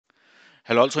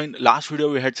And also in last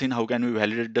video, we had seen how can we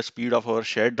validate the speed of our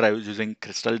shared drives using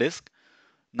Crystal Disk.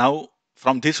 Now,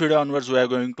 from this video onwards, we are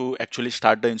going to actually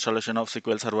start the installation of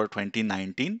SQL Server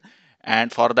 2019.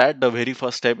 And for that, the very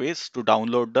first step is to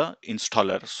download the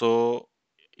installer. So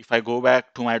if I go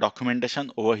back to my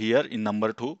documentation over here in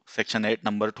number 2, section 8,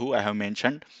 number 2, I have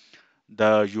mentioned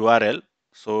the URL.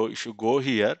 So if you go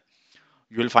here,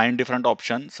 you will find different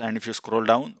options. And if you scroll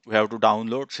down, we have to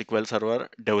download SQL Server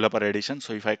Developer Edition.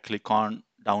 So if I click on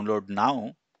download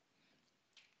now,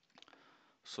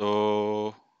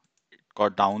 so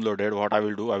got downloaded. What I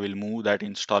will do, I will move that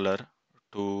installer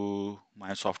to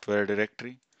my software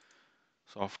directory,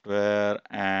 software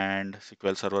and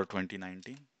SQL Server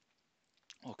 2019.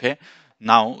 Okay,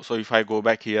 now, so if I go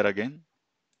back here again,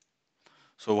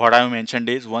 so what I mentioned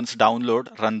is once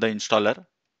download, run the installer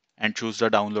and choose the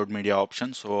download media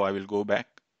option. So I will go back.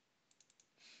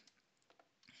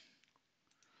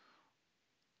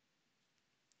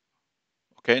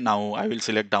 Okay, now I will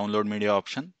select download media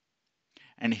option.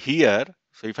 And here,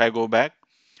 so if I go back,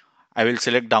 I will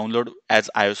select download as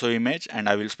ISO image and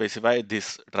I will specify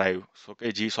this drive. So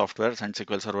okay, G Softwares and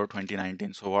SQL Server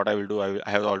 2019. So what I will do, I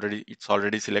have already, it's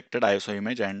already selected ISO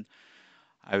image and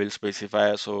I will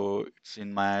specify. So it's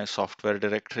in my software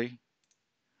directory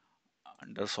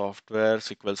under software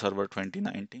SQL Server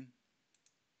 2019.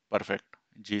 Perfect.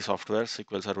 G Software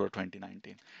SQL Server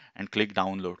 2019 and click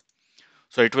download.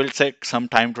 So it will take some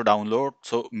time to download.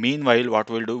 So meanwhile, what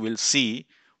we'll do, we'll see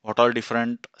what all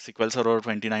different SQL Server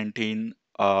 2019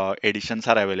 editions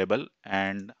are available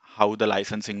and how the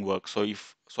licensing works. So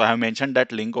I have mentioned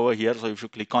that link over here. So if you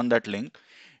click on that link,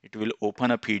 it will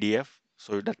open a PDF.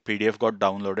 So that PDF got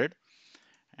downloaded.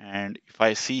 And if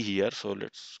I see here, so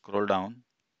let's scroll down.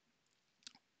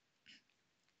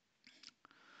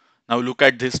 Now look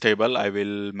at this table. I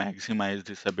will maximize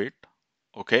this a bit.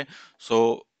 Okay,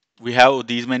 so we have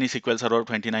these many SQL Server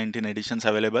 2019 editions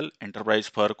available: Enterprise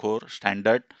per core,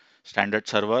 Standard, Standard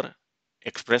Server,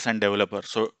 Express, and Developer.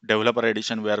 So Developer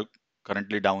edition we are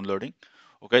currently downloading.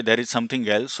 Okay, there is something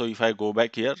else. So if I go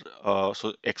back here,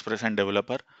 so Express and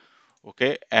Developer.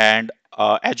 Okay, and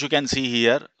as you can see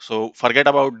here, so forget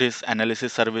about this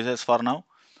analysis services for now.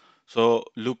 So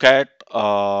look at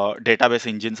database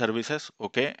engine services.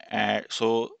 Okay,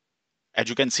 so as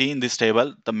you can see in this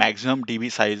table, the maximum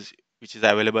DB size which is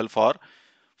available for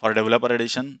developer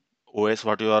edition OS,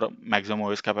 what your maximum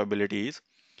OS capability is: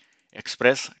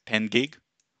 Express 10 gig.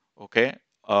 Okay,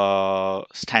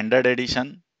 standard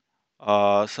edition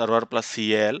server plus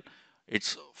CAL,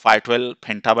 it's 512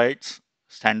 petabytes.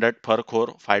 Standard per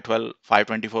core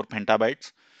 524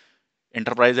 petabytes.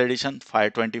 Enterprise edition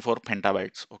 524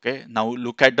 petabytes. Okay, now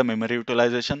look at the memory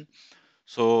utilization.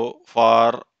 So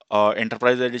for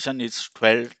enterprise edition, it's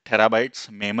 12 terabytes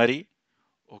memory.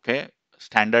 Okay,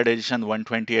 standard edition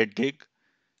 128 gig,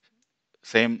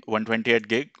 same 128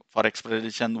 gig. For express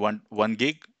edition 1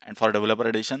 gig, and for developer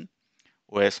edition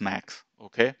OS Max.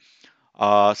 Okay.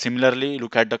 Similarly,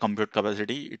 look at the compute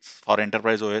capacity. It's for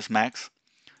enterprise OS Max.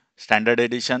 Standard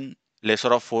edition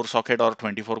lesser of 4 socket or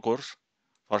 24 cores.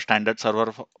 For standard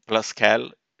server plus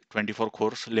cal 24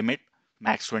 cores limit,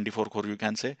 max 24 core you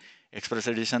can say. Express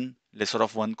edition lesser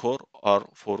of 1 core or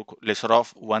 4 lesser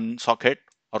of 1 socket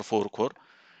or 4 core.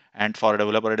 And for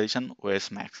developer edition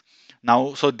OS Max.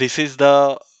 Now, so this is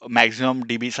the maximum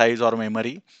DB size or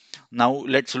memory. Now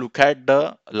let's look at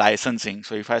the licensing.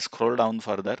 So if I scroll down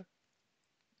further,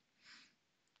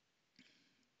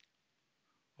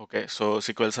 okay, so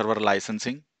SQL Server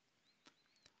licensing,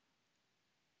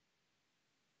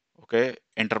 okay,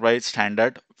 enterprise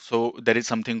standard. So there is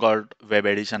something called web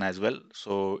edition as well.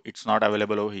 So it's not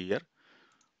available over here,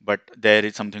 but there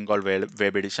is something called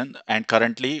web edition. And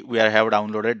currently we have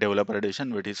downloaded developer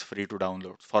edition, which is free to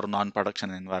download for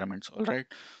non-production environments. All right.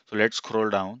 So let's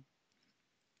scroll down.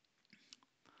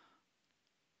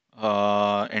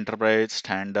 Enterprise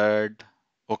standard.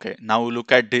 Okay, now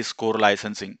look at this core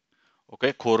licensing.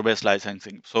 Okay, core based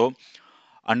licensing. So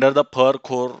under the per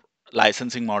core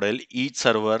licensing model, each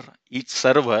server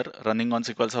running on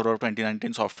SQL Server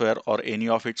 2019 software or any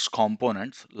of its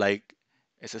components like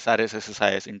SSRS,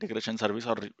 SSIS, integration service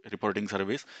or reporting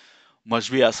service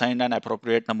must be assigned an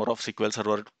appropriate number of SQL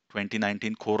Server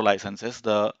 2019 core licenses.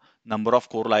 The number of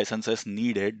core licenses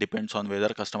needed depends on whether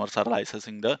customers are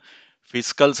licensing the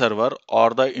physical server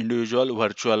or the individual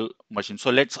virtual machine. So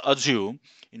let's assume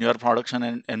in your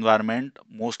production environment,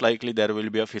 most likely there will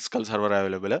be a physical server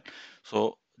available.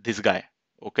 So this guy,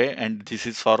 okay, and this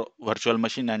is for virtual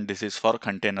machine and this is for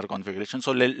container configuration.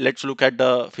 So let's look at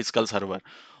the physical server.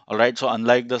 All right, so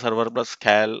unlike the server plus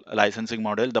cal licensing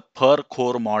model, the per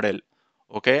core model,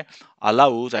 okay,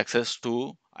 allows access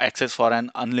to access for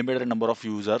an unlimited number of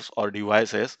users or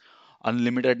devices,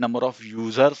 unlimited number of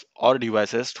users or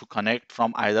devices to connect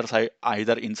from either side,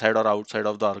 either inside or outside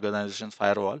of the organization's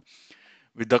firewall.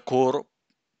 With the core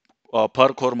per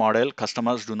core model,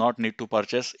 customers do not need to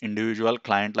purchase individual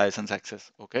client license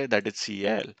access. Okay, that is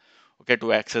CAL. Okay,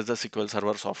 to access the SQL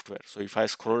Server software. So if I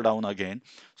scroll down again,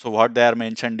 so what they are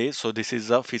mentioned is, so this is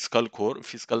a fiscal core,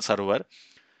 fiscal server.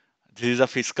 This is a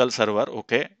fiscal server.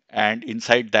 Okay, and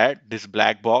inside that, this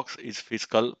black box is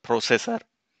fiscal processor.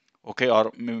 Okay,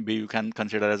 or maybe you can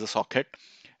consider as a socket.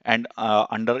 And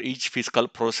under each fiscal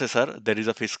processor, there is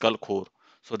a fiscal core.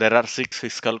 So there are 6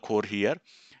 fiscal core here.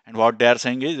 And what they are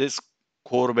saying is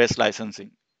core based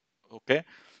licensing. Okay,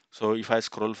 so if I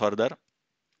scroll further,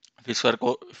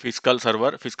 fiscal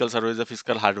server is a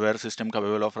fiscal hardware system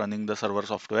capable of running the server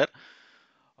software.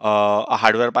 A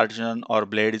hardware partition or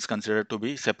blade is considered to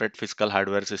be separate fiscal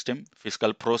hardware system.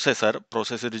 Fiscal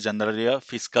processor is generally a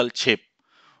fiscal chip,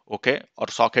 okay, or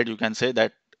socket, you can say,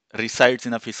 that resides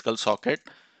in a fiscal socket,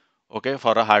 okay,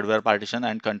 for a hardware partition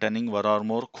and containing one or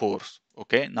more cores.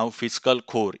 Okay, now fiscal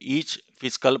core, each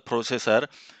fiscal processor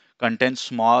contains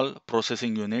small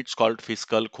processing units called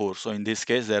fiscal core. So in this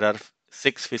case there are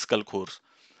 6 fiscal cores.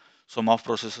 Some of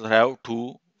processors have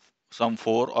 2, some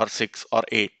 4 or 6 or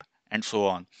 8, and so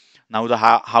on. Now the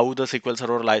how the SQL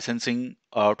Server licensing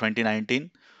 2019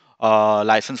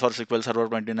 license for SQL Server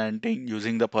 2019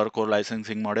 using the per core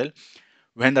licensing model.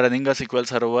 When running a SQL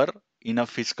Server in a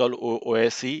fiscal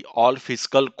OSC, all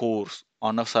fiscal cores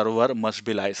on a server must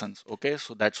be licensed. Okay,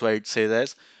 so that's why it says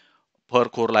as per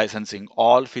core licensing.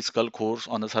 All fiscal cores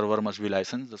on the server must be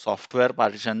licensed. The software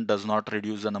partition does not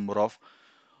reduce the number of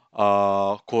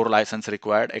core license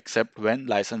required except when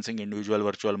licensing individual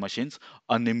virtual machines.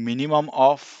 A minimum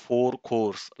of 4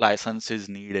 cores license is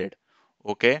needed,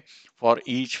 okay, for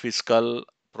each fiscal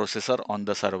processor on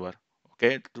the server.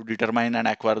 Okay, to determine and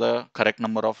acquire the correct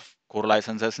number of core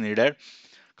licenses needed,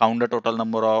 count the total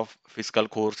number of fiscal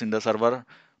cores in the server,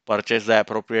 purchase the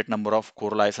appropriate number of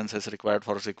core licenses required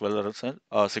for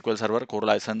SQL Server. Core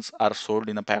license are sold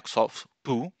in a packs of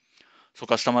 2. So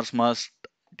customers must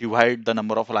divide the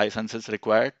number of licenses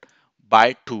required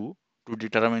by 2 to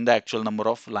determine the actual number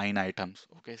of line items.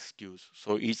 Okay, SKUs.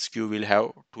 So each SKU will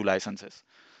have 2 licenses.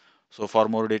 So for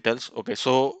more details, okay,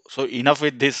 so enough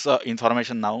with this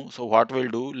information now. So what we'll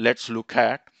do, let's look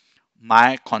at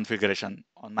my configuration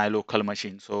on my local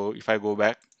machine. So if I go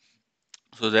back,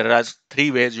 so there are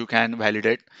 3 ways you can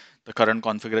validate the current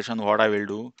configuration. What I will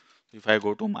do, if I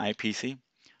go to my PC,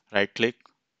 right click,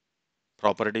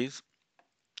 properties.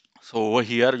 So over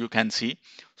here you can see,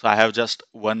 so I have just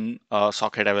one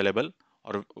socket available,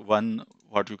 or one,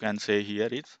 what you can say here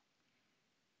is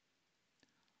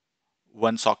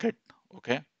one socket.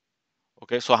 Okay,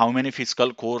 okay, so how many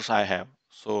fiscal cores I have?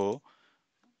 So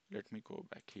let me go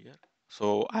back here.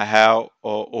 So I have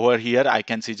over here I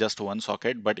can see just one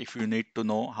socket, but if you need to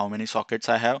know how many sockets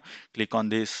I have, click on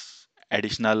this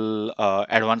additional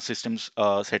advanced systems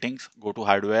settings, go to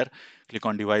hardware, click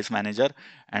on device manager,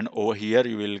 and over here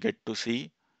you will get to see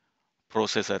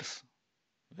processors.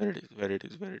 Where it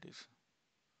is,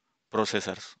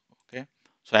 processors. Okay,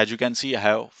 so as you can see, I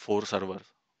have 4 servers,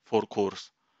 4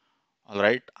 cores. All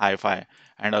right, i5.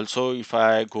 And also if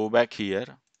I go back here,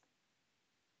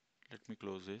 let me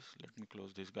close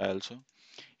this guy also.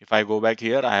 If I go back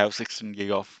here, I have 16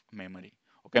 gig of memory.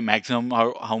 Okay, maximum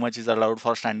how much is allowed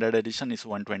for standard edition is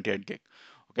 128 gig.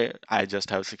 Okay, I just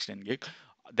have 16 gig.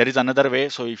 There is another way.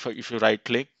 So if you right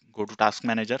click, go to task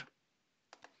manager,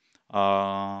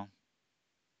 uh,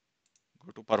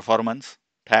 go to performance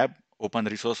tab, open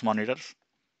resource monitors,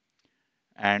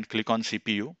 and click on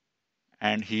CPU.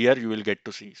 And here you will get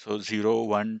to see, so 0,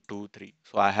 1, 2, 3.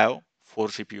 So I have 4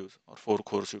 CPUs, or 4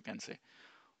 cores, you can say.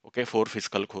 Okay, 4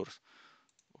 fiscal cores.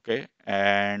 Okay,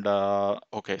 and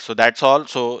okay, so that's all.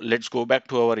 So let's go back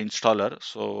to our installer.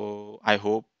 So I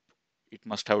hope it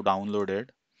must have downloaded.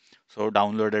 So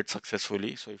downloaded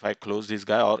successfully. So if I close this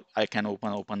guy, or I can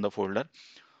open the folder.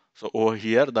 So over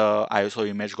here, the ISO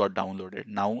image got downloaded.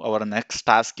 Now our next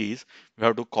task is, we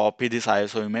have to copy this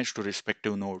ISO image to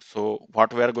respective nodes. So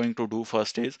what we are going to do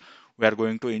first is, we are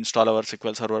going to install our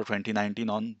SQL Server 2019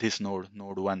 on this node,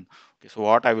 node 1. Okay, so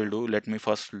what I will do, let me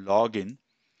first log in.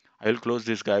 I will close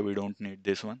this guy. We don't need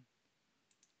this one.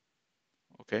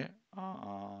 Okay.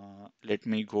 Let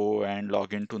me go and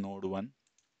log into node 1.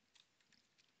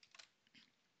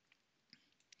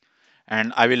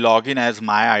 And I will log in as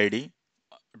my ID,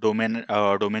 domain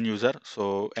user.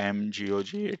 So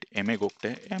MAGOGATE,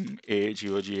 MAGOGATE,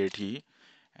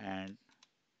 and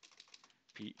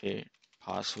PA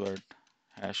password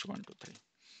 #123.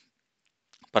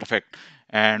 Perfect.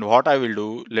 And what I will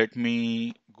do, let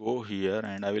me go here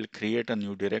and I will create a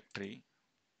new directory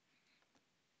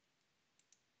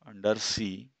under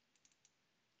C.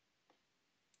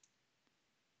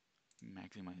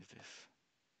 Maximize this.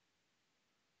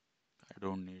 I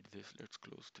don't need this. Let's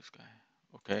close this guy.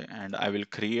 Okay, and I will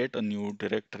create a new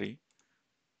directory,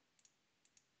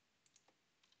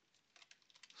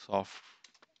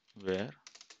 software,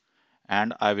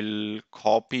 and I will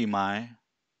copy my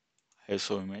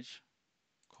ISO image.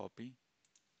 Copy.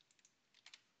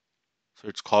 So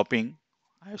it's copying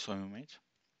ISO image.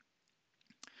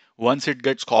 Once it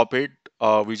gets copied,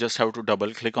 we just have to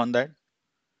double click on that.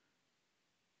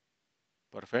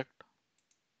 Perfect.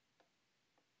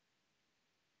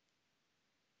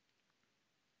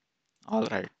 All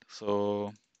right.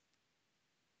 So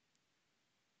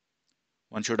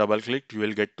once you double click, you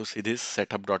will get to see this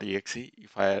setup.exe.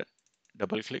 If I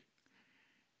double click,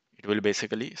 it will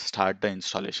basically start the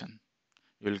installation.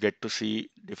 You will get to see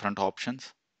different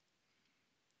options.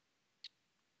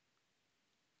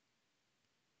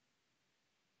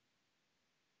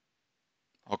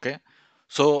 Okay.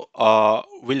 So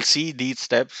we'll see these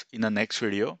steps in the next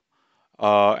video.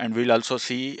 And we'll also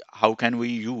see how can we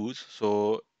use.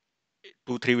 So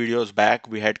 2-3 videos back,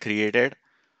 we had created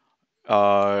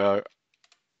uh,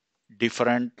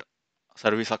 different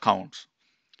service accounts.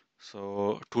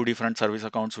 So two different service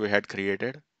accounts we had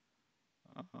created.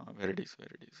 Where it is, where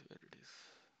it is, where it is.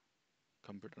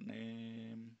 Computer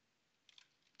name.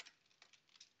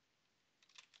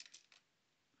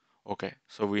 Okay,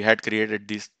 so we had created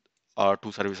these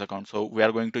two service accounts. So we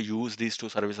are going to use these two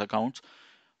service accounts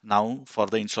now for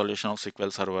the installation of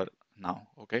SQL Server now.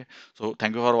 Okay, so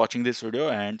thank you for watching this video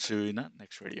and see you in the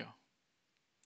next video.